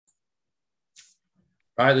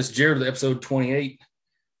All right, this is Jared with episode 28.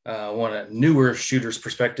 I want a newer shooter's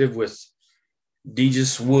perspective with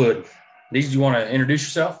Deejus Wood. Deejus, you want to introduce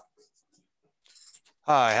yourself?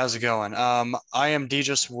 Hi, how's it going? I am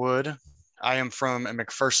Deejus Wood. I am from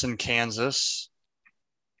McPherson, Kansas,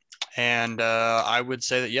 and I would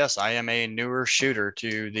say that yes, I am a newer shooter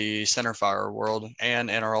to the centerfire world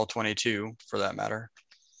and NRL 22 for that matter.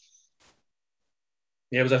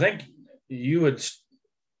 Yeah, because I think you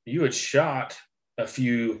had shot a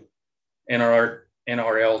few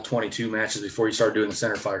NRL 22 matches before you started doing the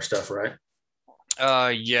center fire stuff, right?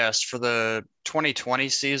 Yes, for the 2020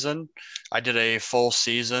 season, I did a full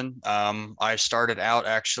season. I started out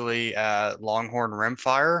actually at Longhorn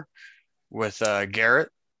Rimfire with Garrett.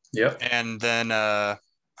 Yep. And then I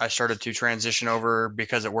started to transition over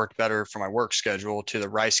because it worked better for my work schedule to the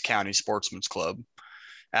Rice County Sportsman's Club.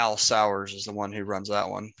 Al Sowers is the one who runs that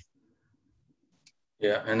one.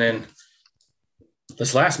 Yeah, and then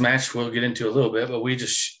this last match we'll get into a little bit, but we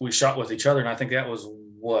shot with each other, and I think that was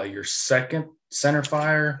what, your second center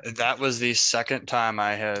fire? That was the second time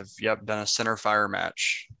I have done a center fire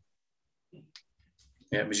match.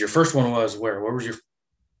 Yeah, because your first one was where? Where was your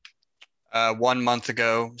 1 month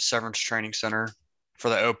ago, Severance Training Center for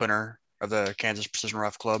the opener of the Kansas Precision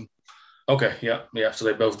Rifle Club. Okay, yeah. So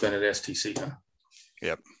they've both been at STC, huh?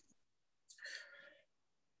 Yep.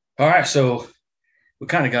 All right, so we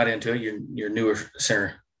kind of got into it. You're newer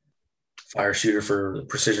center fire shooter for the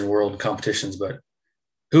Precision World competitions, but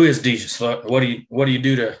who is Deejus? What do you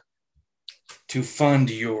do to fund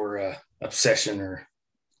your obsession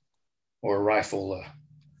or rifle?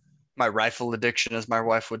 My rifle addiction, as my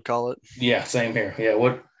wife would call it. Yeah, same here.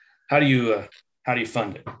 Yeah, how do you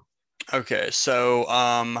fund it? Okay, so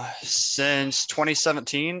since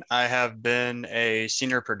 2017, I have been a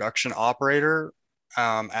senior production operator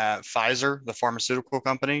at Pfizer, the pharmaceutical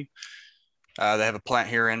company. They have a plant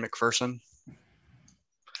here in McPherson.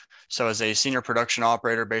 So as a senior production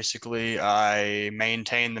operator, basically, I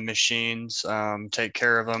maintain the machines, take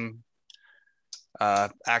care of them,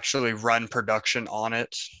 actually run production on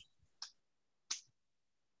it.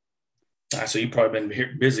 So you've probably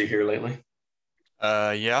been busy here lately.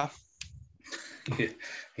 Yeah.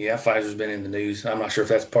 Yeah, Pfizer's been in the news. I'm not sure if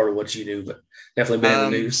that's part of what you do, but definitely been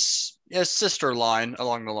in the news. Yeah, sister line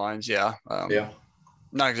along the lines. Yeah. Yeah.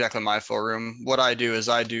 Not exactly my full room. What I do is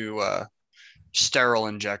I do sterile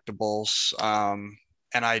injectables,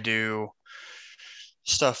 and I do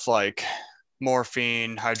stuff like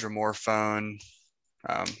morphine, hydromorphone,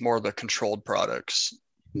 more of the controlled products.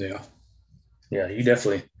 Yeah. Yeah. You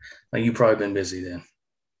probably been busy then.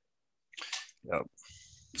 Yep.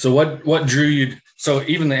 So what drew you? So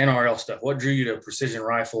even the NRL stuff, what drew you to precision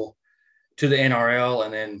rifle, to the NRL,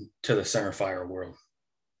 and then to the center fire world?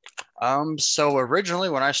 So originally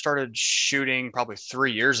when I started shooting probably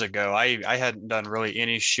 3 years ago, I hadn't done really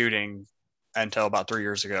any shooting until about 3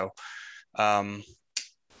 years ago. Um,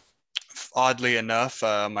 Oddly enough,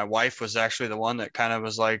 my wife was actually the one that kind of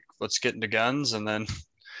was like, let's get into guns, and then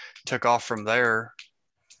took off from there,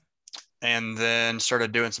 and then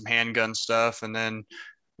started doing some handgun stuff, and then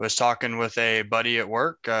was talking with a buddy at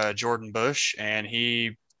work, Jordan Bush, and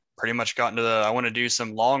he pretty much got into the I want to do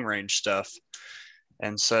some long range stuff,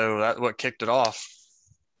 and so that's what kicked it off.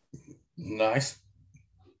 Nice.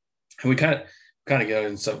 And we kind of got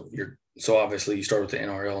in. So obviously you started with the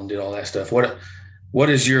NRL and did all that stuff. What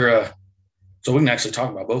is your so we can actually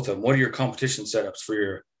talk about both of them. What are your competition setups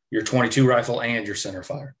for your 22 rifle and your center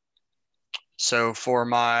fire? So for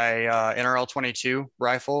my NRL 22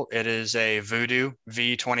 rifle, it is a Voodoo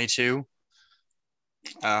V22.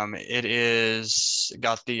 It is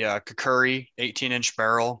got the Kakuri 18-inch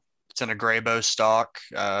barrel. It's in a gray bow stock.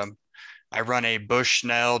 I run a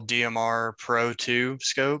Bushnell DMR Pro 2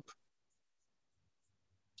 scope.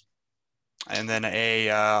 And then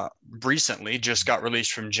recently just got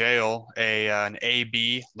released from jail, an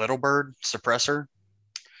AB Little Bird suppressor.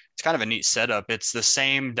 It's kind of a neat setup. It's the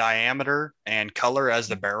same diameter and color as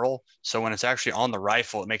the barrel. So when it's actually on the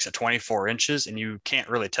rifle, it makes it 24 inches and you can't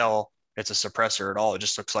really tell it's a suppressor at all. It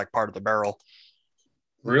just looks like part of the barrel.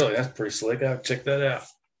 Really, that's pretty slick. I'll check that out.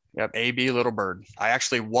 Yep, AB Little Bird. I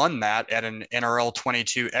actually won that at an NRL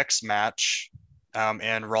 22X match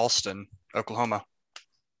in Ralston, Oklahoma.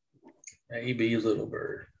 AB Little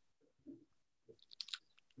Bird.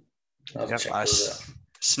 I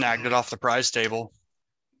snagged it off the prize table.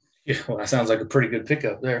 Yeah, well, that sounds like a pretty good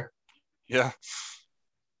pickup there. Yeah.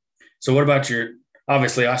 So what about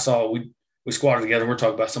obviously I saw we squatted together. We'll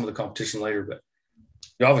talk about some of the competition later, but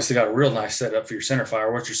you obviously got a real nice setup for your center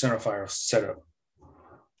fire. What's your center fire setup?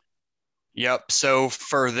 Yep. So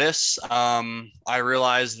for this, I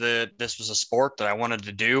realized that this was a sport that I wanted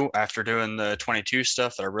to do after doing the 22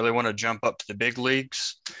 stuff, that I really want to jump up to the big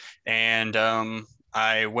leagues. And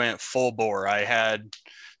I went full bore. I had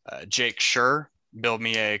Jake Schur build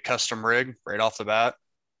me a custom rig right off the bat.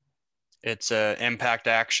 It's a impact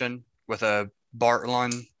action with a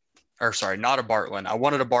Bartlett, or sorry, not a Bartlett. I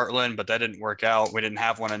wanted a Bartlett, but that didn't work out. We didn't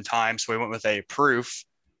have one in time, so we went with a Proof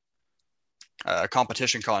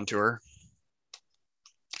competition contour,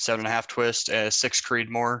 7.5 twist, a 6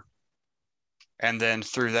 Creedmoor, and then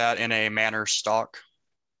threw that in a Manor stock.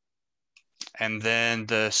 And then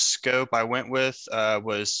the scope I went with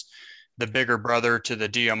was the bigger brother to the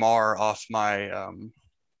DMR off my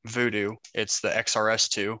Voodoo. It's the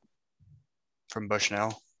XRS2 from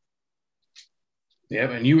Bushnell. Yeah,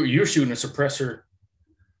 and you were shooting a suppressor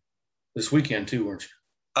this weekend too, weren't you?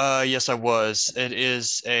 Yes, I was. It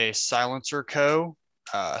is a Silencer Co.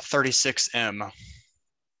 36M.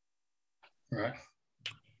 Right.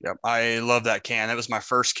 Yep, I love that can. That was my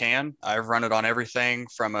first can. I've run it on everything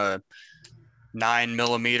from a 9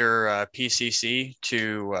 millimeter PCC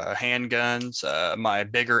to handguns, my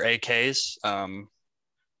bigger AKs,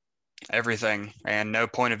 everything, and no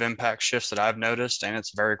point of impact shifts that I've noticed, and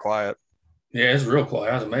it's very quiet. Yeah, it's real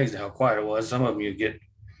quiet. I was amazed at how quiet it was. Some of them you get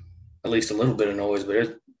at least a little bit of noise, but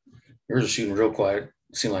yours was shooting real quiet.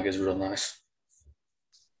 It seemed like it was real nice.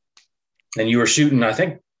 And you were shooting, I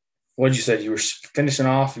think, what did you say? You were finishing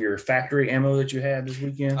off your factory ammo that you had this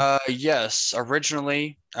weekend? Yes,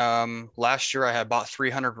 originally, last year I had bought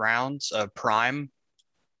 300 rounds of Prime,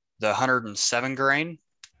 the 107 grain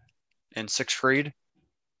in 6 Creed,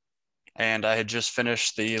 and I had just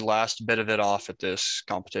finished the last bit of it off at this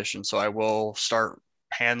competition. So I will start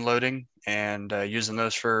hand loading and using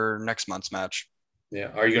those for next month's match.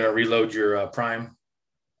 Yeah. Are you going to reload your Prime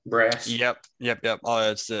brass? Yep.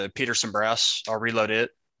 It's the Peterson brass. I'll reload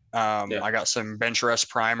it. Yeah. I got some bench rest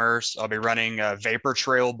primers. I'll be running Vapor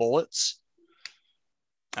Trail bullets.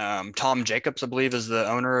 Tom Jacobs, I believe, is the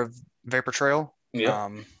owner of Vapor Trail.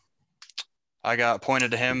 Yep. I got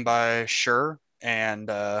pointed to him by Sure,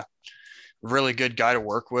 and really good guy to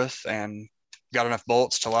work with, and got enough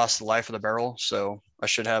bullets to last the life of the barrel. So I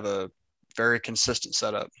should have a very consistent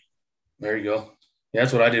setup. There you go. Yeah,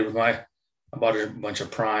 that's what I did with I bought a bunch of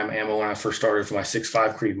Prime ammo when I first started for my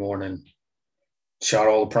 6.5 Creedmoor and shot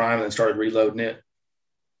all the Prime and then started reloading it.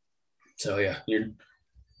 So yeah,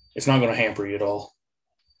 it's not going to hamper you at all.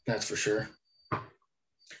 That's for sure.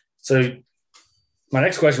 So my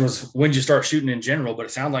next question was, when did you start shooting in general? But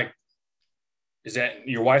it sounded like, is that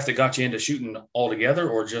your wife that got you into shooting altogether,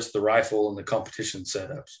 or just the rifle and the competition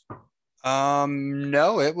setups?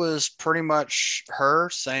 No, it was pretty much her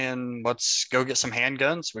saying, let's go get some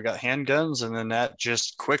handguns. We got handguns, and then that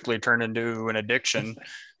just quickly turned into an addiction.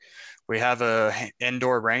 We have a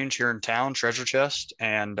indoor range here in town, Treasure Chest,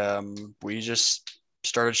 and we just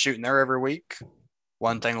started shooting there every week.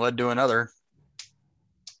 One thing led to another.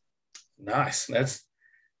 Nice.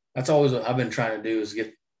 That's always what I've been trying to do, is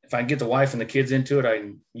if I can get the wife and the kids into it,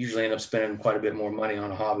 I usually end up spending quite a bit more money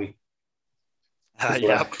on a hobby.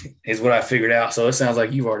 Yep. Is what I figured out. So it sounds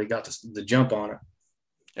like you've already got the jump on it.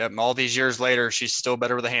 Yep. All these years later, she's still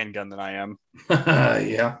better with a handgun than I am.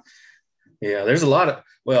 Yeah. Yeah. There's a lot of,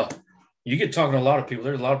 well, you get talking to a lot of people.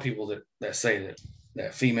 There's a lot of people that say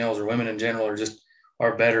that females or women in general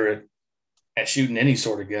are better at shooting any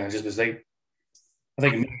sort of gun, just because I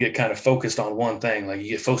think men get kind of focused on one thing. Like you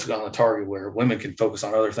get focused on the target, where women can focus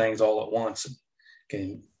on other things all at once and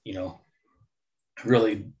can,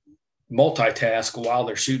 really multitask while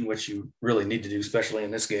they're shooting, which you really need to do, especially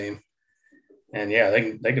in this game. And yeah,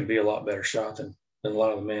 they can be a lot better shot than a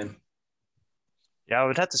lot of the men. Yeah, I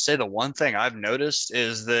would have to say the one thing I've noticed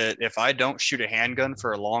is that if I don't shoot a handgun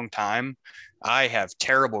for a long time, I have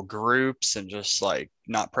terrible groups and just like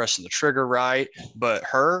not pressing the trigger right. But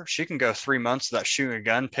she can go 3 months without shooting a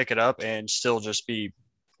gun, pick it up, and still just be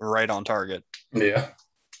right on target. Yeah.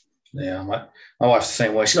 Yeah. My wife's the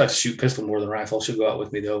same way. She likes to shoot pistol more than rifle. She'll go out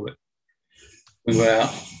with me though, but we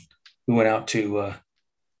went out to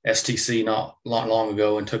STC not long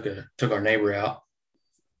ago and took our neighbor out,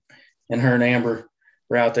 and her and Amber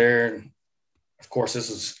were out there. And of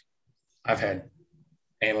course, I've had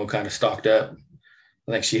ammo kind of stocked up.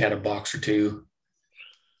 I think she had a box or two,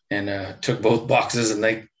 and took both boxes, and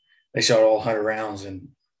they shot all 100 rounds in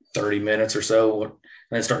 30 minutes or so, and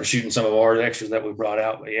then started shooting some of our extras that we brought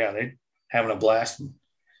out. But yeah, they having a blast.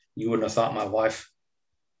 You wouldn't have thought my wife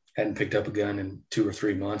hadn't picked up a gun in 2 or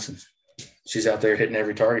 3 months, and she's out there hitting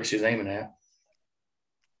every target she's aiming at.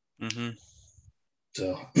 Mm-hmm.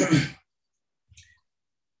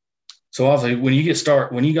 So obviously, when you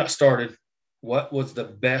got started, what was the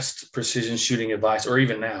best precision shooting advice, or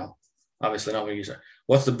even now, obviously not when you say,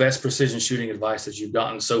 what's the best precision shooting advice that you've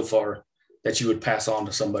gotten so far that you would pass on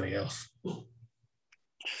to somebody else?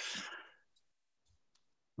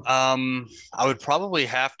 I would probably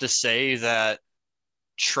have to say that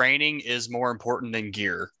training is more important than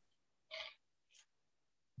gear.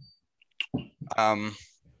 Um,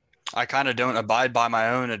 I kind of don't abide by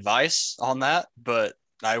my own advice on that, but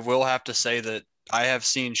I will have to say that I have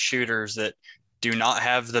seen shooters that do not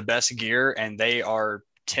have the best gear and they are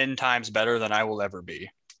 10 times better than I will ever be.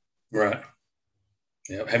 Right.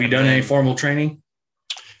 Yeah. Have you And done any then, formal training?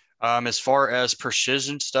 as far as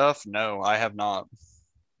precision stuff, no, I have not.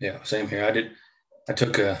 Yeah, same here. I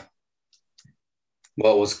took it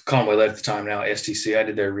was Conway Led at the time, now STC. I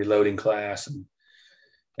did their reloading class and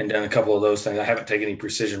done a couple of those things. I haven't taken any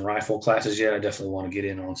precision rifle classes yet. I definitely want to get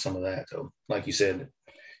in on some of that. So, like you said,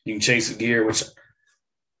 you can chase the gear, which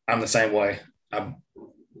I'm the same way. I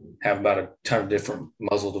have about a ton of different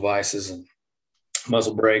muzzle devices and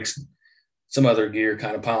muzzle brakes, some other gear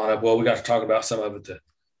kind of piling up. Well, we got to talk about some of it.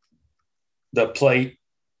 The plate,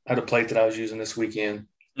 I had a plate that I was using this weekend,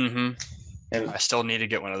 Mm-hmm. and I still need to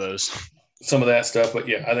get one of those. some of that stuff. But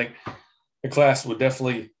yeah, I think the class would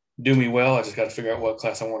definitely do me well. I just got to figure out what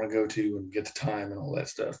class I want to go to and get the time and all that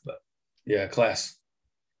stuff. But yeah, class.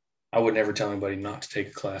 I would never tell anybody not to take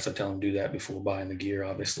a class. I tell them to do that before buying the gear,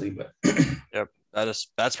 obviously. But Yep.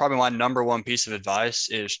 That's probably my number one piece of advice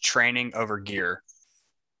is training over gear.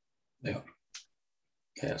 yeah,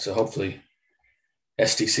 yeah. So hopefully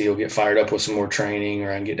STC will get fired up with some more training,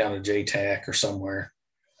 or I can get down to JTAC or somewhere,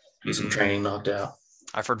 get some Mm-hmm. training knocked out.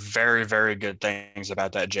 I've heard very, very good things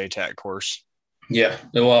about that JTAC course. Yeah.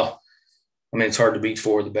 Well, I mean, it's hard to beat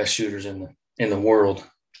four of the best shooters in the world,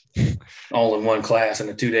 all in one class in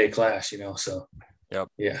a 2-day class. So Yep.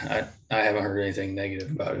 yeah, I haven't heard anything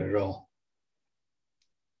negative about it at all.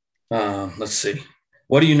 Let's see.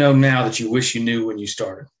 What do you know now that you wish you knew when you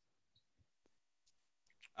started?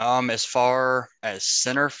 As far as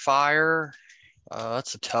center fire,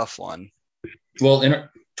 that's a tough one. Well, in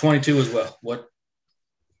 22 as well. What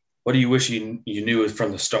do you wish you knew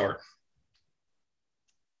from the start?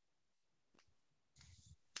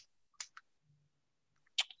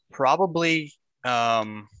 Probably,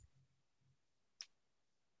 um,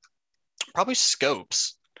 probably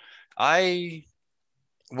scopes. I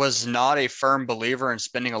was not a firm believer in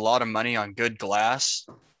spending a lot of money on good glass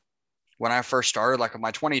when I first started. Like with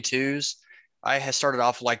my 22s, I had started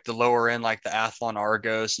off like the lower end, like the Athlon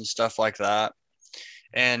Argos and stuff like that.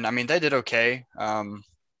 And I mean, they did okay. And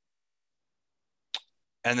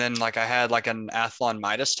then like I had like an Athlon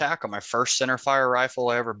Midas tack on my first center fire rifle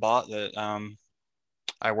I ever bought that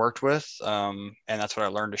I worked with. And that's what I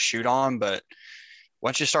learned to shoot on. But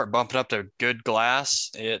once you start bumping up to good glass,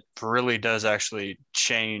 it really does actually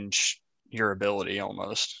change your ability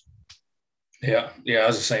almost. Yeah, yeah, I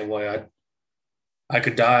was the same way. I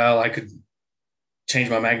could dial, I could change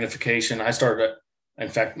my magnification. I started, in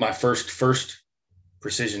fact, my first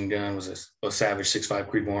precision gun was a Savage 6.5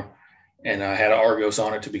 Creedmoor, and I had an Argos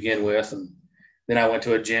on it to begin with, and then I went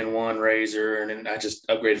to a Gen 1 Razor, and then I just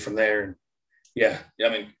upgraded from there. And yeah, I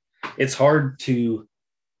mean, it's hard to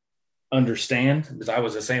understand because I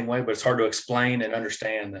was the same way, but it's hard to explain and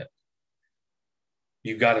understand that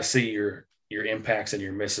you've got to see your impacts and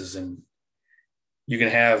your misses, and you can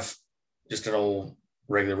have just an old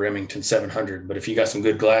regular Remington 700, but if you got some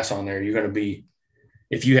good glass on there, you're going to be,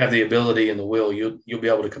 if you have the ability and the will, you'll be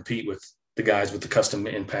able to compete with the guys with the custom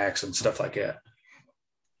impacts and stuff like that.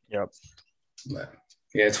 Yep. But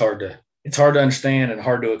yeah, it's hard to understand and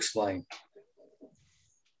hard to explain.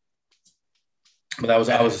 But I was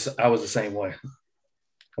the same way.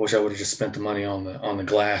 I wish I would have just spent the money on the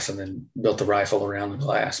glass and then built the rifle around the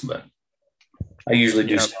glass. But I usually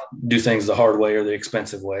do things the hard way or the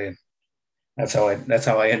expensive way, and that's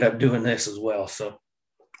how I end up doing this as well. So,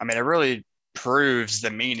 I mean, it really proves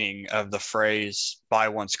the meaning of the phrase "buy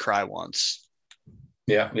once, cry once."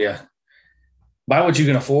 yeah, yeah. Buy what you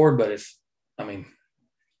can afford, but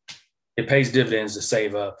it pays dividends to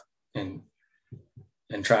save up and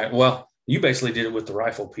try. Well, you basically did it with the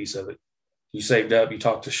rifle piece of it. You saved up. You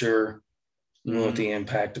talked to Sure. You went with the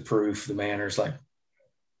impact, the proof, the manners. Like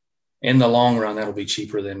in the long run, that'll be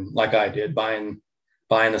cheaper than like I did buying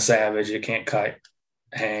the Savage. It can't kite,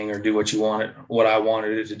 hang, or do what I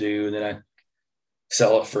wanted it to do. And then I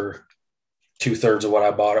sell it for 2/3 of what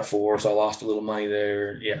I bought it for. So I lost a little money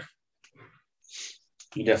there. Yeah.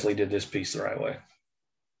 You definitely did this piece the right way.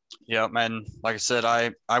 Yeah, man. Like I said,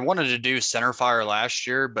 I wanted to do center fire last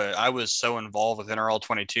year, but I was so involved with NRL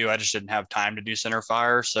 22, I just didn't have time to do center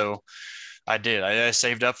fire. So I did. I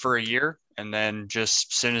saved up for a year, and then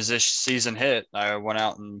just as soon as this season hit, I went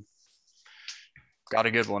out and got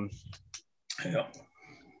a good one. Yeah.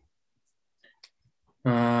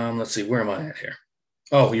 Let's see, where am I at here?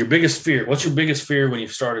 Oh, your biggest fear. What's your biggest fear when you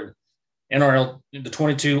started NRL, the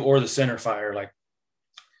 22 or the center fire? Like,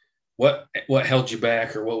 what held you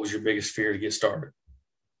back, or what was your biggest fear to get started?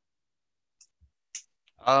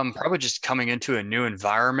 Probably just coming into a new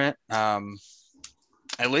environment.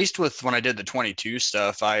 At least with when I did the 22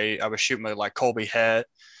 stuff, I was shooting with like Colby Het,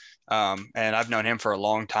 and I've known him for a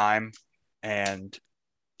long time, and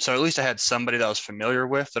so at least I had somebody that I was familiar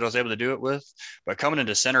with that I was able to do it with. But coming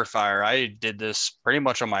into center fire, I did this pretty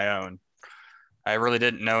much on my own. I really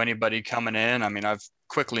didn't know anybody coming in. I mean, I've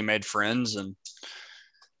quickly made friends and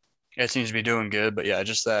it seems to be doing good. But yeah,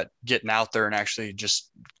 just that getting out there and actually just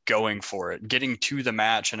going for it, getting to the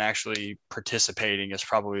match and actually participating is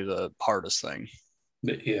probably the hardest thing.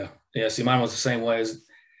 But yeah. See, mine was the same way. As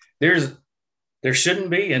there shouldn't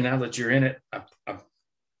be, and now that you're in it, I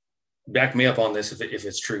back me up on this if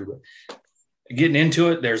it's true. But getting into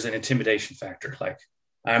it, there's an intimidation factor. Like,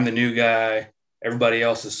 I'm the new guy. Everybody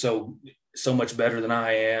else is so much better than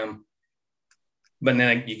I am. But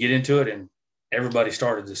then you get into it, and everybody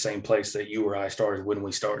started the same place that you or I started when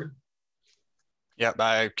we started. Yep,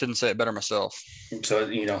 I couldn't say it better myself. So,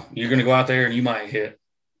 you're going to go out there and you might hit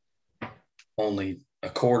only a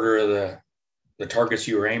quarter of the targets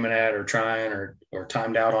you were aiming at or trying or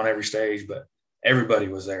timed out on every stage, but everybody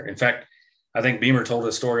was there. In fact, I think Beamer told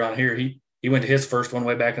a story on here. He went to his first one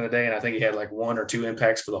way back in the day, and I think he had like 1 or 2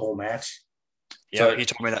 impacts for the whole match. Yeah, so, he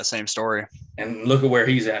told me that same story. And look at where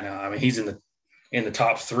he's at now. I mean, he's in the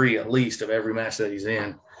top 3 at least of every match that he's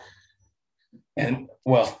in. And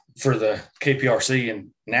well, for the KPRC and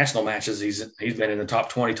national matches, he's been in the top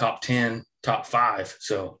 20, top 10, top 5.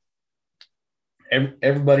 So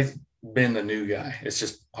everybody's been the new guy. It's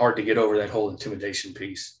just hard to get over that whole intimidation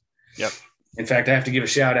piece. Yep. In fact, I have to give a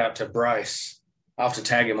shout out to Bryce. I'll have to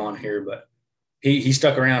tag him on here, but he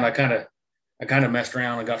stuck around. I kind of messed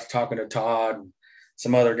around and got to talking to Todd and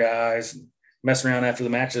some other guys, messing around after the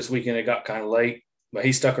match this weekend. It got kind of late, but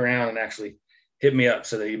he stuck around and actually hit me up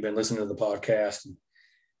so that he'd been listening to the podcast. And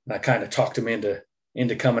I kind of talked him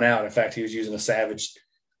into coming out. In fact, he was using a Savage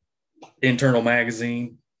internal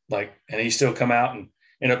magazine, and he still come out and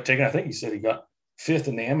ended up taking, I think he said he got 5th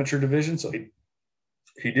in the amateur division. So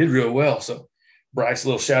he did real well. So Bryce, a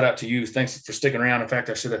little shout out to you. Thanks for sticking around. In fact,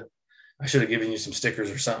 I should have given you some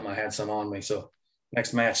stickers or something. I had some on me. So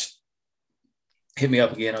next match, hit me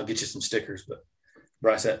up again. I'll get you some stickers. But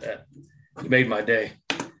Bryce, that you made my day.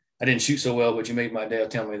 I didn't shoot so well, but you made my day.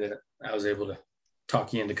 Tell me that I was able to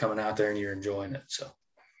talk you into coming out there and you're enjoying it. So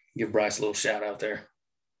give Bryce a little shout out there.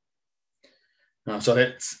 So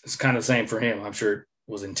it's kind of the same for him. I'm sure it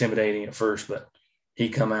was intimidating at first, but he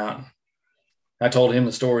come out. I told him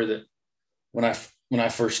the story that when I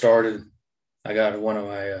first started, I got one of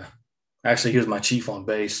my actually he was my chief on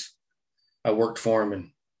base. I worked for him, and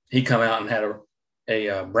he come out and had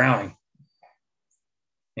a Browning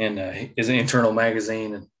and his internal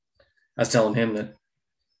magazine, and I was telling him that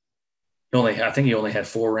I think he only had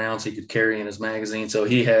 4 rounds he could carry in his magazine, so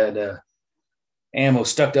he had ammo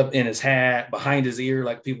stuck up in his hat, behind his ear,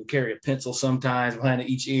 like people carry a pencil sometimes, behind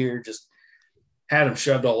each ear, just had him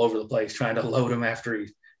shoved all over the place trying to load him after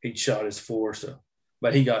he'd shot his 4. So,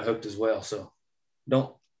 but he got hooked as well. So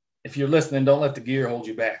if you're listening, don't let the gear hold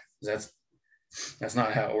you back. That's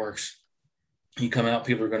not how it works. You come out,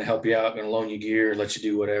 people are going to help you out, going to loan you gear, let you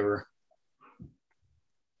do whatever.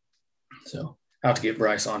 So I'll have to get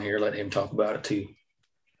Bryce on here, let him talk about it too.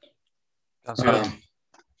 That's good.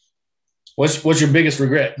 What's your biggest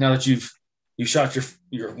regret now that you've shot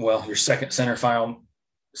your second center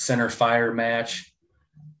fire match?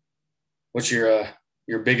 What's your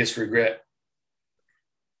biggest regret?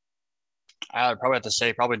 I'd probably have to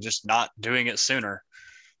say just not doing it sooner.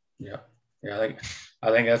 Yeah. I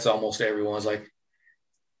think that's almost everyone's. Like,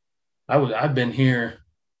 I've been here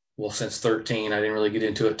since 13. I didn't really get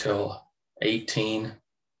into it till 18.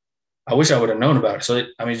 I wish I would have known about it. So it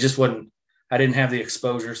just wasn't. I didn't have the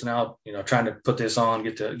exposure. So now, trying to put this on,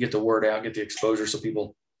 get the word out, get the exposure so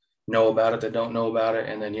people know about it that don't know about it.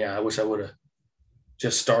 And then, I wish I would have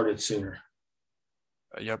just started sooner.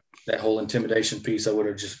 Yep. That whole intimidation piece, I would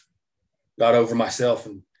have just got over myself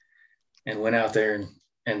and went out there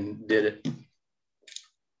and did it.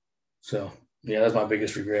 So, that's my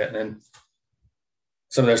biggest regret. And then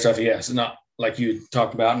some of that stuff, it's not like you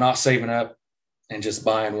talked about, not saving up and just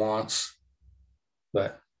buying once.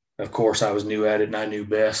 But of course, I was new at it and I knew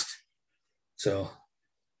best. So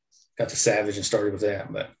got the Savage and started with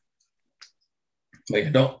that. But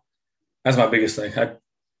don't That's my biggest thing.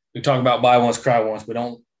 We talk about buy once, cry once, but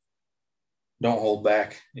don't hold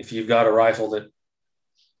back. If you've got a rifle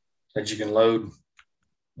that you can load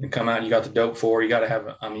and come out, and you got the dope for. You got to have.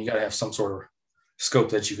 I mean, you got to have some sort of scope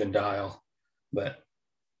that you can dial, but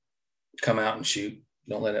come out and shoot.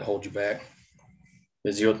 Don't let it hold you back,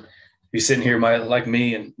 because you'll be sitting here, like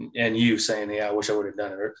me and you saying, "Yeah, I wish I would have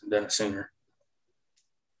done it sooner."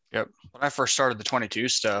 Yep. When I first started the 22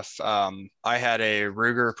 stuff, I had a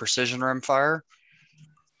Ruger Precision Rimfire,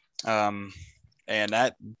 um, and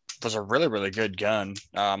that was a really, really good gun.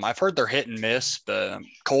 I've heard they're hit and miss, but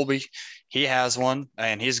Colby, he has one,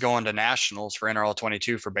 and he's going to nationals for NRL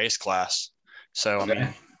 22 for base class. So I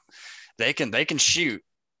Okay. mean, they can shoot.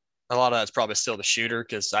 A lot of that's probably still the shooter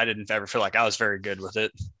because I didn't ever feel like I was very good with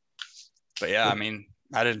it. But yeah, I mean,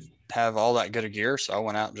 I didn't have all that good of gear, so I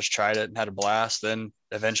went out and just tried it and had a blast. Then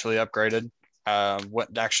eventually upgraded.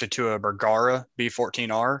 Went actually to a Bergara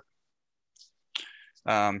B14R.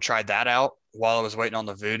 Tried that out while I was waiting on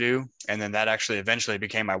the Voodoo, and then that actually eventually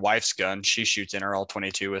became my wife's gun. She shoots NRL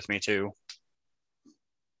 22 with me too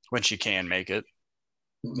when she can make it.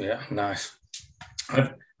 Yeah, nice.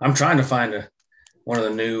 I'm trying to find one of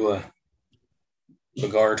the new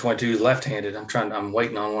Bergara 22s left-handed. I'm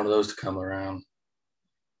waiting on one of those to come around.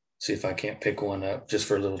 See if I can't pick one up just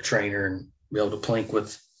for a little trainer and be able to plink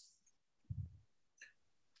with.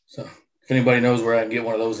 So if anybody knows where I can get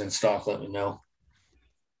one of those in stock, let me know.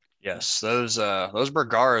 Yes, those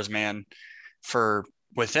Bergaras, man, for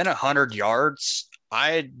within 100 yards,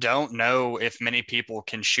 I don't know if many people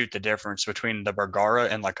can shoot the difference between the Bergara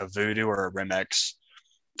and like a Voodoo or a Rimex.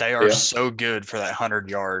 They are Yeah, so good for that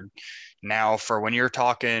 100 yard. Now, for when you're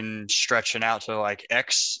talking stretching out to like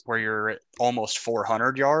X, where you're at almost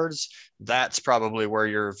 400 yards, that's probably where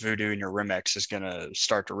your Voodoo and your Rimex is going to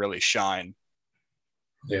start to really shine.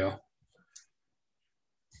 yeah.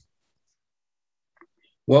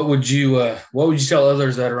 What would you tell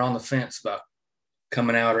others that are on the fence about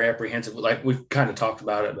coming out or apprehensive? Like we've kind of talked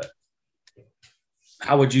about it, but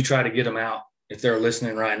how would you try to get them out if they're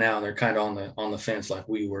listening right now and they're kind of on the fence like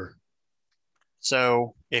we were?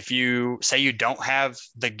 So, if you say you don't have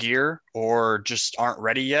the gear or just aren't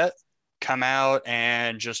ready yet, come out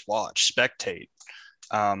and just watch, spectate.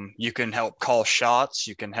 You can help call shots.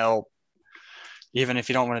 You can help, even if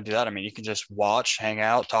you don't want to do that. I mean, you can just watch, hang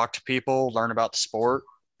out, talk to people, learn about the sport.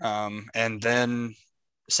 And then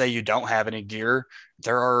say you don't have any gear,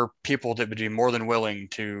 there are people that would be more than willing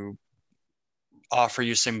to offer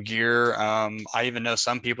you some gear. I even know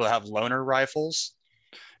some people that have loaner rifles.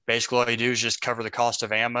 Basically, all you do is just cover the cost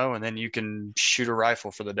of ammo, and then you can shoot a rifle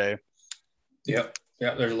for the day. Yep.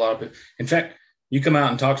 Yeah, there's a lot of people. In fact, you come out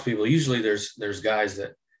and talk to people. Usually, there's guys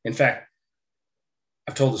that. In fact,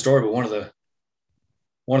 I've told the story, but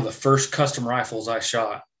one of the first custom rifles I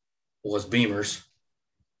shot was Beamer's,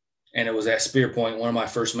 and it was at Spear Point. One of my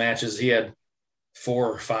first matches. He had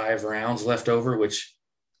 4 or 5 rounds left over, which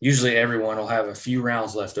usually everyone will have a few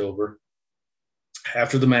rounds left over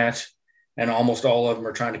after the match, and almost all of them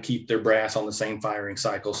are trying to keep their brass on the same firing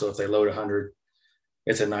cycle. So if they load 100,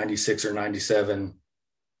 it's a 96 or 97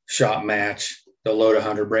 shot match. They'll load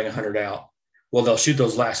 100, bring 100 out. Well, they'll shoot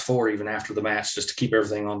those last 4 even after the match just to keep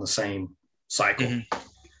everything on the same cycle, Mm-hmm.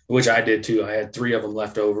 which I did too. I had 3 of them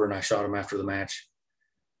left over and I shot them after the match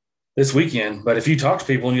this weekend. But if you talk to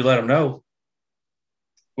people and you let them know,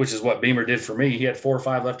 which is what Beamer did for me, he had 4 or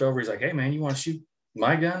 5 left over. He's like, "Hey, man, you want to shoot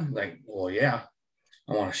my gun?" Like, well, yeah,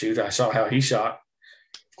 I want to shoot. I saw how he shot.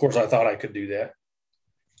 Of course, I thought I could do that.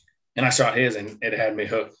 And I shot his, and it had me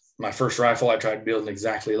hooked. My first rifle, I tried building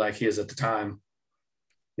exactly like his at the time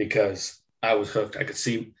because I was hooked. I could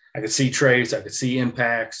see trace, I could see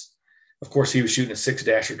impacts. Of course, he was shooting a 6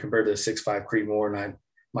 dasher compared to a 6.5 Creedmoor, and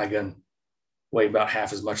my gun weighed about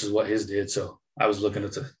half as much as what his did. So I was looking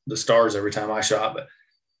at the stars every time I shot. But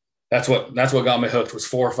that's what got me hooked was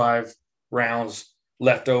 4 or 5 rounds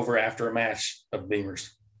left over after a match of Beamers,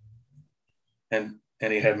 and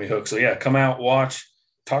he had me hooked. So yeah, come out, watch,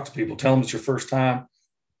 talk to people, tell them it's your first time.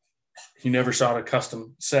 You never shot a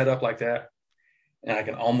custom setup like that, and I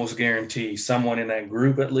can almost guarantee someone in that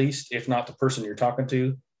group, at least, if not the person you're talking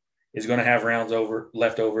to, is going to have rounds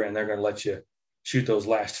left over, and they're going to let you shoot those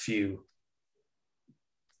last few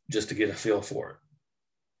just to get a feel for it.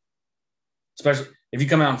 Especially if you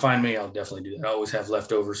come out and find me, I'll definitely do that. I always have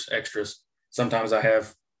leftovers, extras. Sometimes I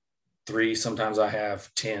have 3, sometimes I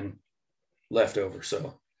have 10 left over.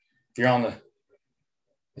 So if you're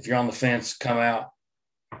on the fence, come out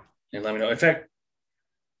and let me know. In fact,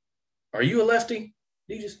 are you a lefty?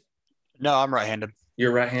 You just No, I'm right-handed.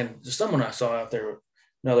 You're right-handed. Just someone I saw out there,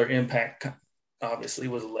 another impact, obviously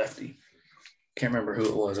was a lefty. can't remember who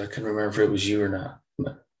it was. I couldn't remember if it was you or not.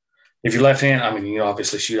 But if you're left-handed, I mean, you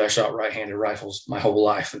obviously shoot. I shot right-handed rifles my whole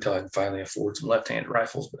life until I could finally afford some left-handed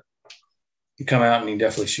rifles. But you come out and you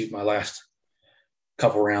definitely shoot my last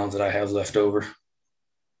couple rounds that I have left over.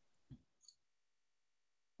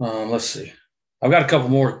 Let's see. I've got a couple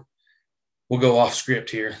more. We'll go off script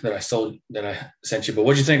here that I sent you. But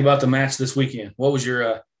what'd you think about the match this weekend? What was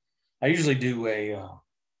your? I usually do a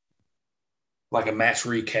like a match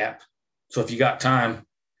recap. So if you got time,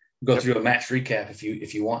 go through a match recap if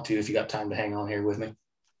you want to. If you got time to hang on here with me.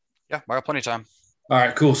 Yeah, I got plenty of time. All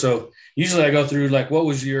right, cool. So usually I go through like what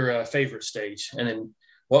was your favorite stage, and then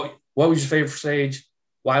what was your favorite stage?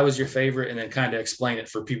 Why was your favorite, and then kind of explain it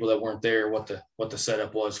for people that weren't there what the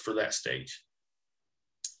setup was for that stage.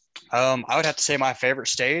 I would have to say my favorite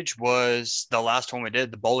stage was the last one we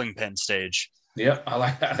did, the bowling pin stage. Yep, I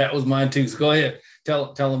like that. That was mine too. So go ahead,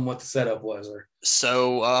 tell them what the setup was.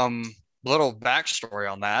 So, little backstory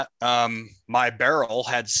on that. My barrel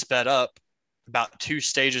had sped up about 2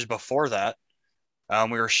 stages before that.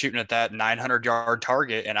 We were shooting at that 900-yard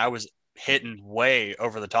target, and I was hitting way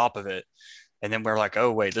over the top of it. And then we're like,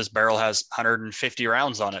 oh, wait, this barrel has 150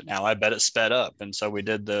 rounds on it now. I bet it sped up. And so we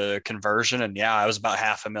did the conversion, and yeah, I was about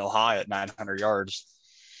half a mil high at 900 yards.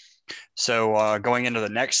 So going into the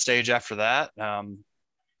next stage after that,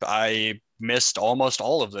 I missed almost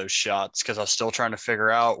all of those shots because I was still trying to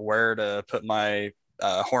figure out where to put my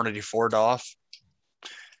Hornady Ford off.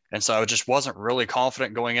 And so I just wasn't really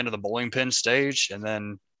confident going into the bowling pin stage. And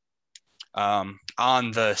then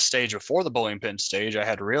on the stage before the bowling pin stage, I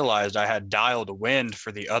had realized I had dialed wind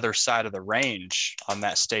for the other side of the range on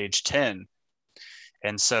that stage 10.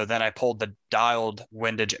 And so then I pulled the dialed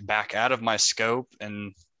windage back out of my scope.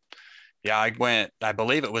 And yeah, I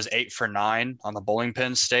believe it was 8 for 9 on the bowling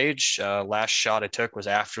pin stage. Last shot I took was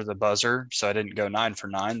after the buzzer, so I didn't go 9 for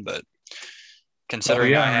 9, but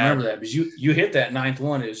considering I remember that because you hit that ninth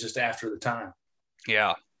one. It was just after the time.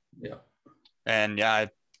 Yeah. Yeah. And yeah,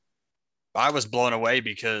 I was blown away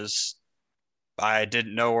because I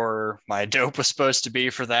didn't know where my dope was supposed to be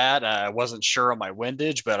for that. I wasn't sure on my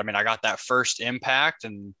windage, but I mean, I got that first impact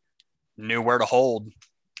and knew where to hold.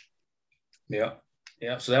 Yeah.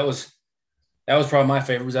 Yeah. So that was probably my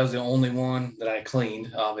favorite because that was the only one that I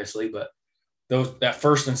cleaned, obviously, but that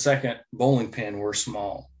first and second bowling pin were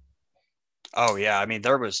small. Oh yeah. I mean,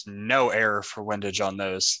 there was no error for windage on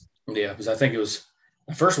those. Yeah. Because I think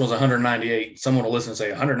the first one was 198. Someone will listen and say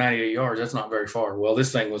 198 yards. That's not very far. Well,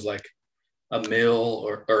 this thing was like a mil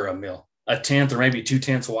or a tenth or maybe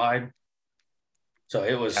 2/10 wide. So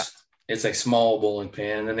it's a small bowling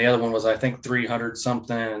pin. And then the other one was, I think 300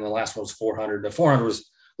 something. And the last one was 400. The 400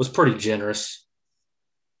 was pretty generous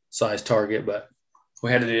size target, but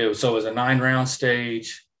we had to do, so it was a 9-round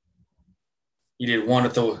stage. You did one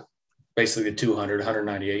at basically the 200,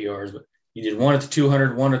 198 yards, but you did one at the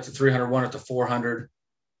 200, one at the 300, one at the 400,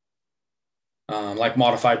 like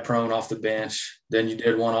modified prone off the bench. Then you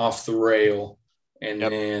did one off the rail, and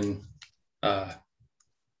then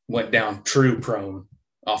went down true prone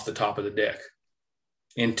off the top of the deck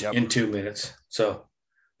in 2 minutes. So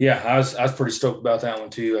yeah, I was pretty stoked about that one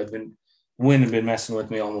too. Wind had been messing with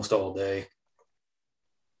me almost all day.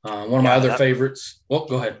 One of my other favorites. Well,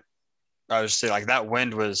 go ahead. I was just saying, like, that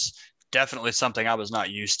wind was definitely something I was not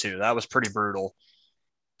used to. That was pretty brutal.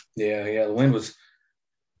 Yeah. The wind was,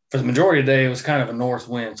 for the majority of the day, it was kind of a north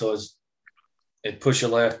wind. So it pushed you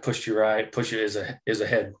left, pushed you right, push you is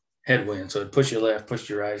a headwind. So it pushed you left, pushed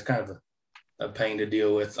you right. It's kind of a pain to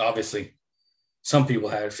deal with. Obviously, some people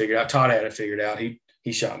had it figured out. Todd had it figured out.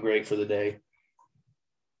 He shot great for the day.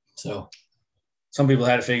 So some people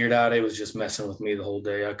had it figured out. It was just messing with me the whole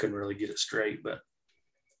day. I couldn't really get it straight. But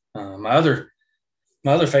my other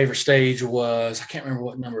favorite stage was, I can't remember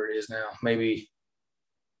what number it is now. Maybe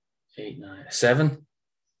 8, 9, 7.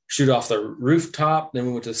 Shoot off the rooftop. Then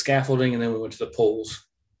we went to the scaffolding, and then we went to the poles.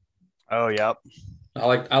 Oh, yep. I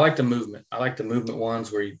like the movement. I like the movement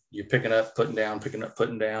ones where you're picking up, putting down, picking up,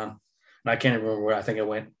 putting down. And I can't remember where I think I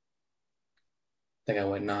went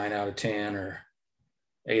 9 out of 10 or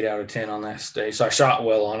 8 out of 10 on that stage. So I shot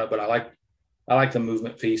well on it, but I like the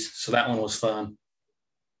movement piece. So that one was fun.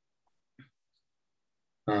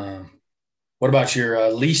 What about your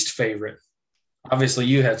least favorite? Obviously,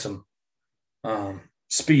 you had some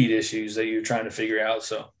speed issues that you're trying to figure out.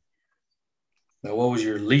 So what was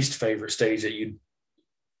your least favorite stage that you'd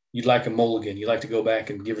like a mulligan? You'd like to go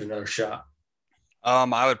back and give it another shot?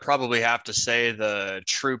 I would probably have to say the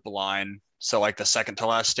troop line. So like the second to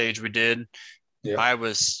last stage we did, yeah. I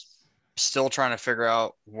was still trying to figure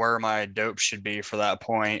out where my dope should be for that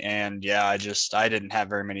point. And yeah, I didn't have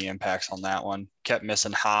very many impacts on that one. Kept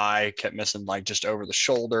missing high, kept missing like just over the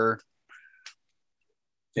shoulder.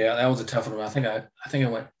 Yeah, that was a tough one. I think I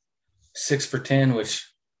went 6 for 10, which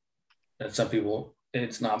some people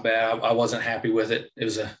it's not bad. I wasn't happy with it.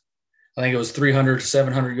 I think it was 300 to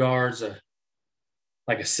 700 yards,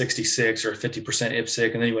 like a 66 or a 50%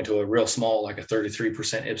 IPSC, and then you went to a real small, like a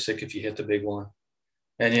 33% IPSC if you hit the big one.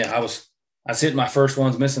 And yeah, I was hitting my first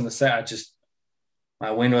ones, missing the set.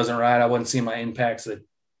 My wind wasn't right. I wasn't seeing my impacts. The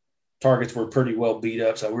targets were pretty well beat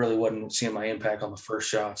up, so I really wasn't seeing my impact on the first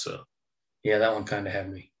shot. So yeah, that one kind of had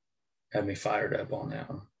me fired up on that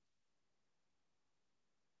one.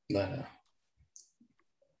 But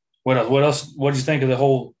what else? What else? What did you think of the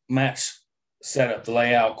whole match setup, the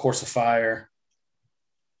layout, course of fire?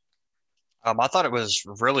 I thought it was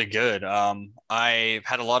really good. I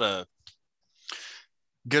had a lot of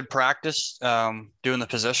good practice doing the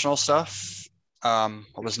positional stuff. I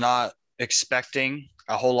was not expecting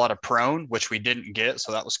a whole lot of prone, which we didn't get,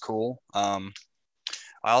 so that was cool. I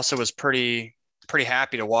also was pretty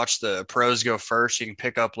happy to watch the pros go first. You can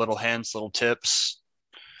pick up little hints, little tips.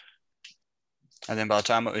 And then by the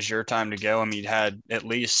time it was your time to go, I mean, you had at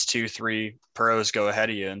least 2, 3 pros go ahead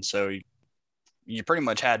of you. And so you pretty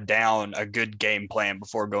much had down a good game plan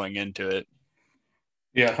before going into it.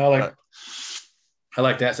 Yeah, I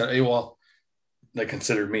like that. So, well, they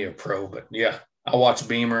considered me a pro, but yeah, I watched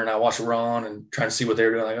Beamer and I watched Ron and trying to see what they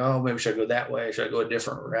were doing. Like, oh, maybe should I go that way? Should I go a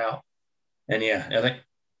different route? And yeah, I think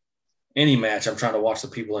any match, I'm trying to watch the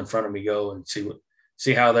people in front of me go and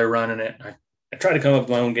see how they're running it. I try to come up with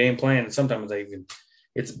my own game plan, and sometimes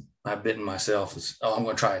I've bitten myself. I'm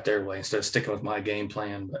going to try it their way instead of sticking with my game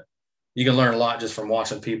plan. But you can learn a lot just from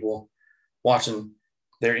watching people, watching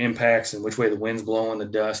their impacts and which way the wind's blowing the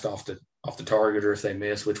dust off the target, or if they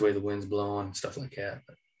miss, which way the wind's blowing and stuff like that.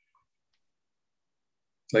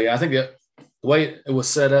 But yeah, I think the way it was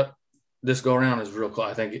set up this go around is real cool.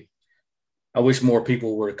 I wish more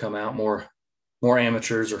people were to come out, more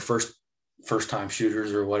amateurs or first time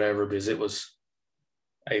shooters or whatever, because it was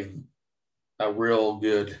a real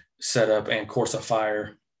good setup and course of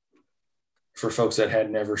fire for folks that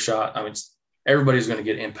had never shot. I mean, everybody's going to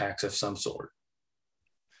get impacts of some sort.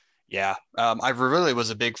 Yeah, I really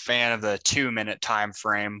was a big fan of the 2-minute time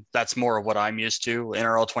frame. That's more of what I'm used to.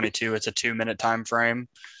 NRL 22, it's a 2-minute time frame.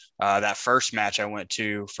 That first match I went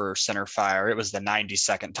to for center fire, it was the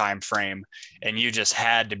 90-second time frame, and you just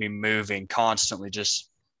had to be moving constantly,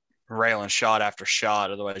 just railing shot after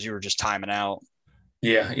shot. Otherwise, you were just timing out.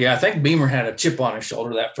 Yeah. I think Beamer had a chip on his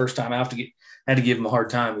shoulder that first time. I had to give him a hard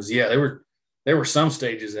time. Because yeah, there were some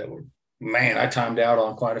stages that were, man, I timed out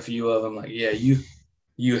on quite a few of them. Like, yeah,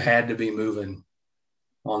 you had to be moving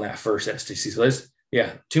on that first STC. So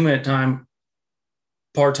 2-minute time.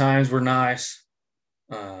 Part times were nice.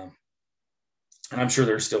 And I'm sure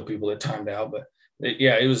there's still people that timed out, but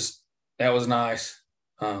that was nice.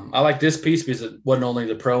 I like this piece because it wasn't only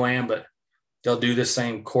the Pro-Am, but they'll do this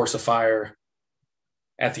same course of fire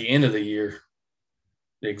at the end of the year,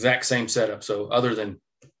 the exact same setup. So other than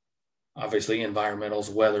obviously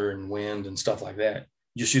environmentals, weather and wind and stuff like that,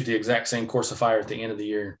 you shoot the exact same course of fire at the end of the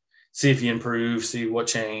year, see if you improve, see what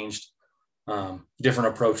changed, different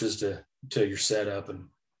approaches to your setup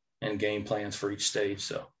and game plans for each stage.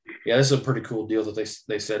 So yeah, this is a pretty cool deal that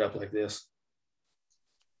they set up like this.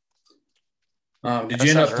 Did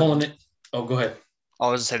you end up pulling it? Oh, go ahead. I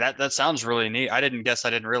was to say that sounds really neat. I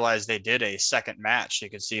didn't realize they did a second match. So you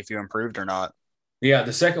could see if you improved or not. Yeah,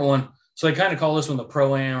 the second one. So they kind of call this one the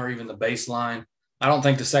Pro-Am or even the baseline. I don't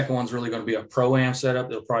think the second one's really going to be a Pro-Am setup.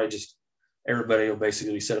 They'll probably everybody will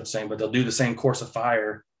basically set up the same, but they'll do the same course of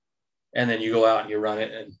fire, and then you go out and you run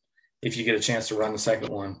it. And if you get a chance to run the second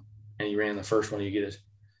one and you ran the first one,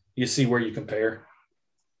 you see where you compare.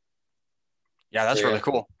 Yeah, that's really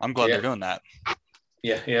cool. I'm glad they're doing that.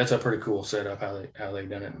 Yeah, it's a pretty cool setup how they've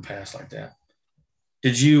done it in the past like that.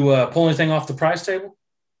 Did you pull anything off the prize table?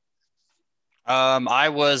 I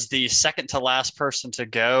was the second to last person to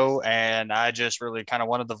go, and I just really kind of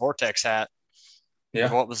wanted the Vortex hat. Yeah.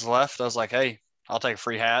 With what was left, I was like, hey, I'll take a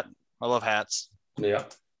free hat. I love hats. Yeah.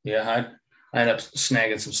 I ended up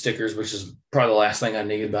snagging some stickers, which is probably the last thing I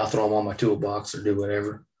needed, but I'll throw them on my toolbox or do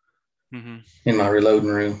whatever in my reloading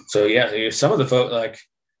room. So yeah, some of the folks like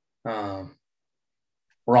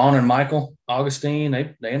Ron and Michael Augustine,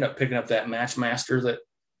 they end up picking up that Matchmaster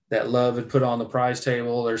that Love had put on the prize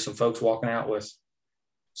table. There's some folks walking out with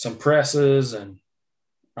some presses, and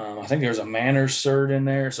I think there's a Manners cert in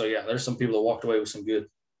there. So yeah, there's some people that walked away with some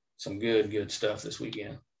good stuff this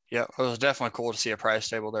weekend. Yeah, it was definitely cool to see a prize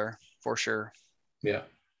table there for sure. Yeah,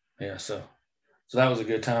 yeah. So that was a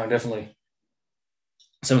good time. Definitely,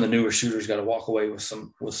 some of the newer shooters got to walk away with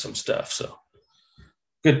some stuff. So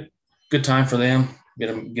good time for them. Get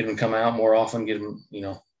them come out more often. Get them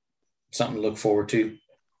something to look forward to.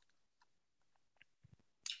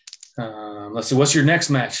 Let's see. What's your next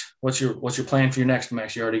match? What's your plan for your next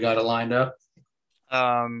match? You already got it lined up.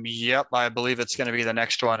 Yep, I believe it's going to be the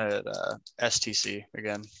next one at STC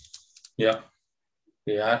again. Yep.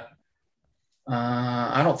 Yeah.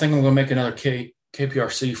 I don't think I'm going to make another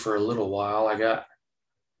KPRC for a little while.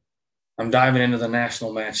 I'm diving into the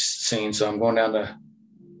national match scene, so I'm going down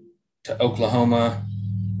to Oklahoma,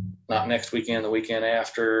 not next weekend, the weekend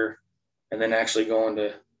after, and then actually going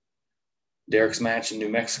to Derek's match in New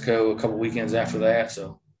Mexico a couple weekends after that.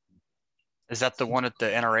 So, is that the one at the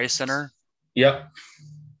NRA Center? Yep.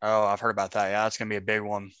 Oh, I've heard about that. Yeah, it's gonna be a big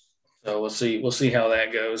one. So we'll see how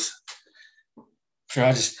that goes.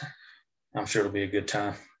 So I'm sure it'll be a good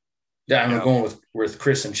time. Yeah, I'm going with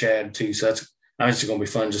Chris and Chad too. So it's going to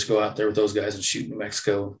be fun. Just go out there with those guys and shoot in New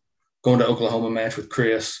Mexico. Going to Oklahoma match with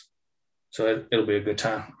Chris. So it'll be a good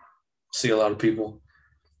time. See a lot of people.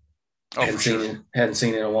 Hadn't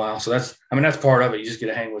seen in a while. So that's part of it. You just get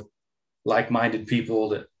to hang with like-minded people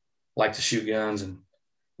that like to shoot guns and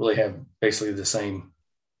really have basically the same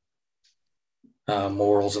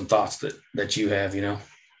morals and thoughts that you have,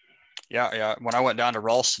 Yeah. When I went down to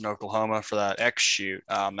Ralston, Oklahoma for that X shoot,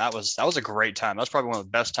 that was a great time. That's probably one of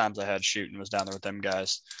the best times I had shooting, was down there with them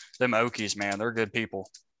guys. Them Okies, man, they're good people.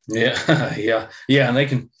 Yeah, yeah,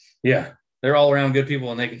 and they're all around good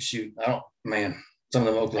people, and they can shoot. Some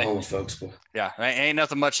of them Oklahoma folks, but yeah, ain't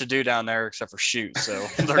nothing much to do down there except for shoot, so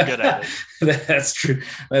they're good at it. That's true,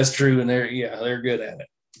 and they're good at it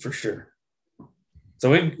for sure. So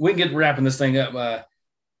we can get wrapping this thing up.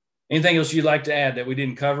 Anything else you'd like to add that we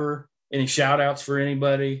didn't cover? Any shout outs for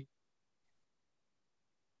anybody?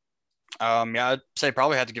 I'd say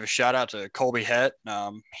probably had to give a shout out to Colby Hett.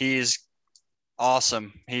 He's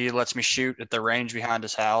awesome. He lets me shoot at the range behind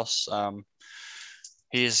his house.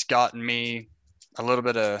 He's gotten me a little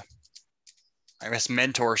bit of, I guess,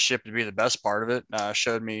 mentorship to be the best part of it.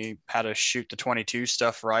 Showed me how to shoot the 22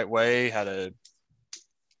 stuff right way, how to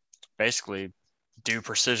basically do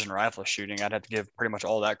precision rifle shooting. I'd have to give pretty much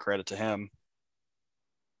all that credit to him.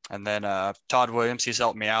 And then Todd Williams, he's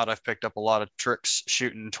helped me out. I've picked up a lot of tricks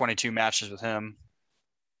shooting 22 matches with him.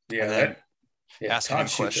 Yeah, asking Todd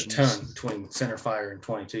him questions. A ton between center fire and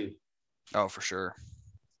 22. Oh, for sure.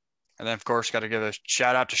 And then, of course, got to give a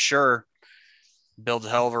shout out to Sure. Builds a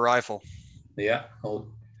hell of a rifle. Yeah,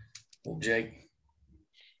 old Jake.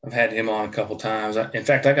 I've had him on a couple times. In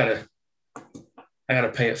fact, I gotta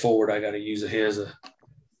pay it forward. I gotta use his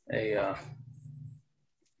a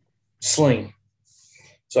sling.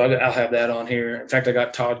 So I'll have that on here. In fact, I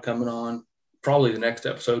got Todd coming on. Probably the next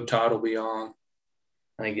episode, Todd will be on.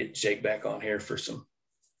 I can get Jake back on here for some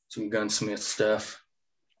gunsmith stuff.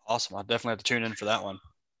 Awesome. I'll definitely have to tune in for that one.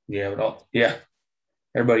 Yeah,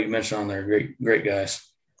 everybody you mentioned on there, great guys.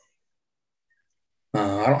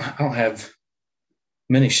 I don't have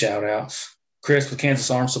many shout outs. Chris with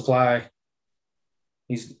Kansas Arms Supply.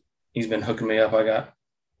 He's been hooking me up. I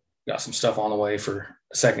got some stuff on the way for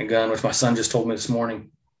a second gun, which my son just told me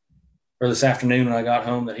this afternoon when I got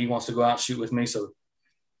home, that he wants to go out and shoot with me. So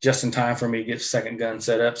just in time for me to get a second gun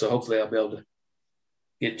set up. So hopefully I'll be able to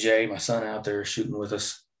get Jay, my son, out there shooting with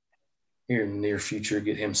us here in the near future,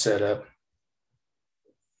 get him set up.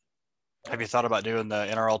 Have you thought about doing the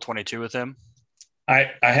NRL 22 with him?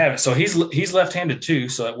 I haven't. So he's left-handed too,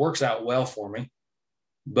 so it works out well for me.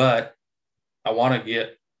 But I'm kind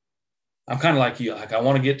of like you. Like, I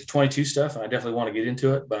want to get to 22 stuff, and I definitely want to get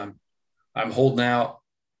into it. But I'm holding out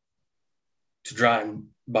to try and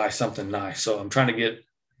buy something nice. So I'm trying to get,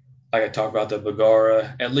 like I talked about, the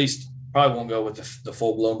Bergara. At least probably won't go with the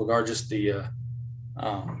full-blown Bergara, just the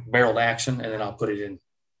barreled action, and then I'll put it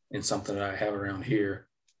in something that I have around here.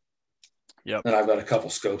 Yep. And I've got a couple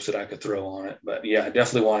scopes that I could throw on it. But yeah, I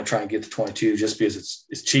definitely want to try and get the 22 just because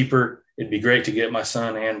it's cheaper. It'd be great to get my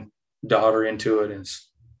son and daughter into it. And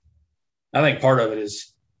I think part of it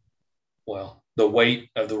is, well, the weight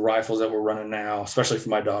of the rifles that we're running now, especially for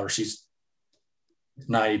my daughter. She's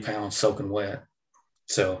 90 pounds soaking wet.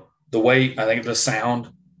 So the weight, I think the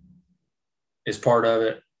sound is part of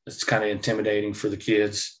it. It's kind of intimidating for the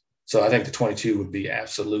kids. So I think the 22 would be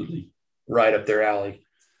absolutely right up their alley.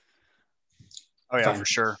 Oh, yeah, for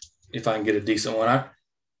sure. If I can get a decent one. I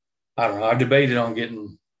don't know. I've debated on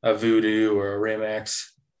getting a Voodoo or a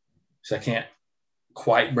Rim-X. So I can't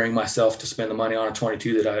quite bring myself to spend the money on a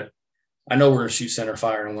 22 that I know we're going to shoot center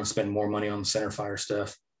fire and I want to spend more money on the center fire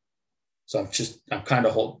stuff. So I'm kind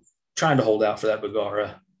of trying to hold out for that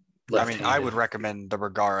Bergara. I mean, I left-handed. would recommend the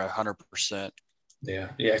Bergara 100%. Yeah,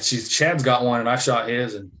 yeah. Chad's got one, and I shot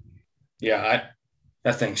his, and yeah,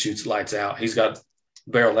 that thing shoots lights out. He's got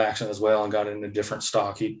barreled action as well, and got it in a different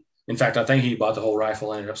stock. In fact, I think he bought the whole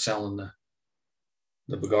rifle, ended up selling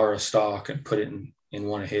the Bergara stock, and put it in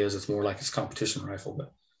one of his. It's more like his competition rifle,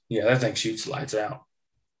 but yeah, that thing shoots lights out.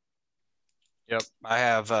 Yep. I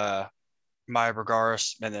have my Bergara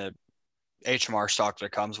and the HMR stock that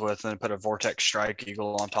it comes with, and then put a Vortex Strike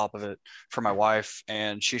Eagle on top of it for my wife,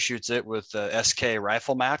 and she shoots it with the SK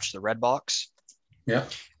rifle match, the red box. Yeah.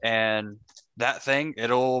 And that thing,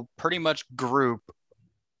 it'll pretty much group,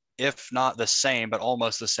 if not the same, but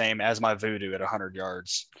almost the same as my Voodoo at 100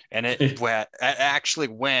 yards. And it actually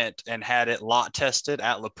went and had it lot tested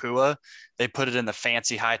at Lapua. They put it in the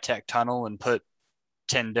fancy high tech tunnel and put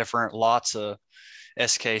 10 different lots of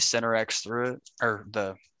SK Center X through it, or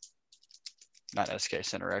the not SK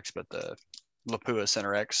Center X, but the Lapua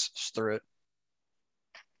Center X through it,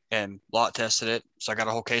 and lot tested it. So I got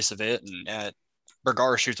a whole case of it, and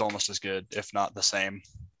Bergara shoots almost as good, if not the same.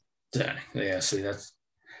 Yeah, see, that's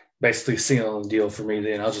basically a seal deal for me.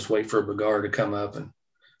 Then I'll just wait for a Bergara to come up and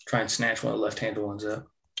try and snatch one of the left-handed ones up.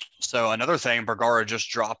 So another thing, Bergara just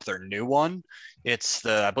dropped their new one. It's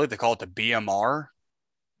I believe they call it the BMR,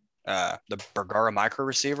 the Bergara micro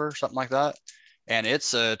receiver, something like that. And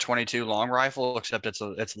it's a 22 long rifle, except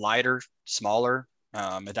it's lighter, smaller.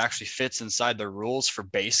 It actually fits inside the rules for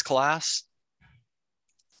base class.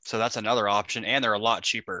 So that's another option, and they're a lot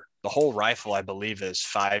cheaper. The whole rifle, I believe, is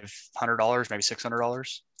 $500, maybe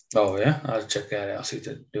 $600. Oh yeah, I'll check that out. See if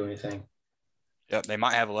they do anything. Yep, they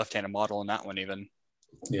might have a left-handed model in that one even.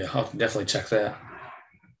 Yeah, I'll definitely check that.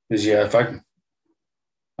 Because yeah, if I can,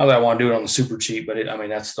 not that I want to do it on the super cheap, but I mean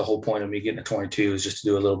that's the whole point of me getting a 22 is just to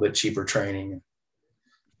do a little bit cheaper training,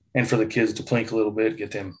 and for the kids to plink a little bit,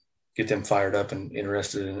 get them fired up and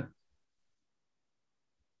interested in it.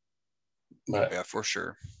 But yeah, for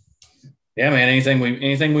sure. Yeah, man. Anything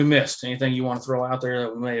we missed? Anything you want to throw out there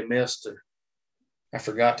that we may have missed or I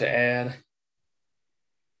forgot to add?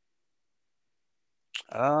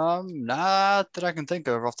 Not that I can think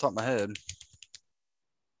of off the top of my head.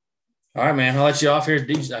 All right, man. I'll let you off here.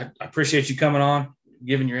 DJ, I appreciate you coming on,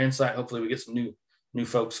 giving your insight. Hopefully, we get some new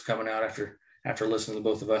folks coming out after listening to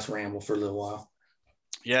both of us ramble for a little while.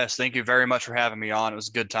 Yes, thank you very much for having me on. It was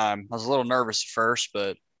a good time. I was a little nervous at first,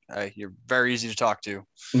 but you're very easy to talk to.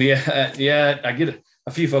 Yeah. I get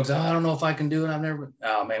a few folks. Oh, I don't know if I can do it. I've never.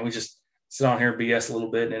 Oh man, we just sit on here BS a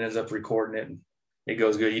little bit and it ends up recording it, and it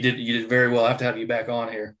goes good. You did very well. I have to have you back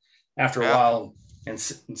on here after a while and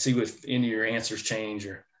see if any of your answers change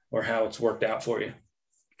or how it's worked out for you.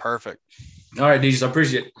 Perfect. All right, DJ, I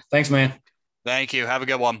appreciate it. Thanks, man. Thank you. Have a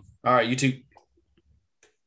good one. All right, you too.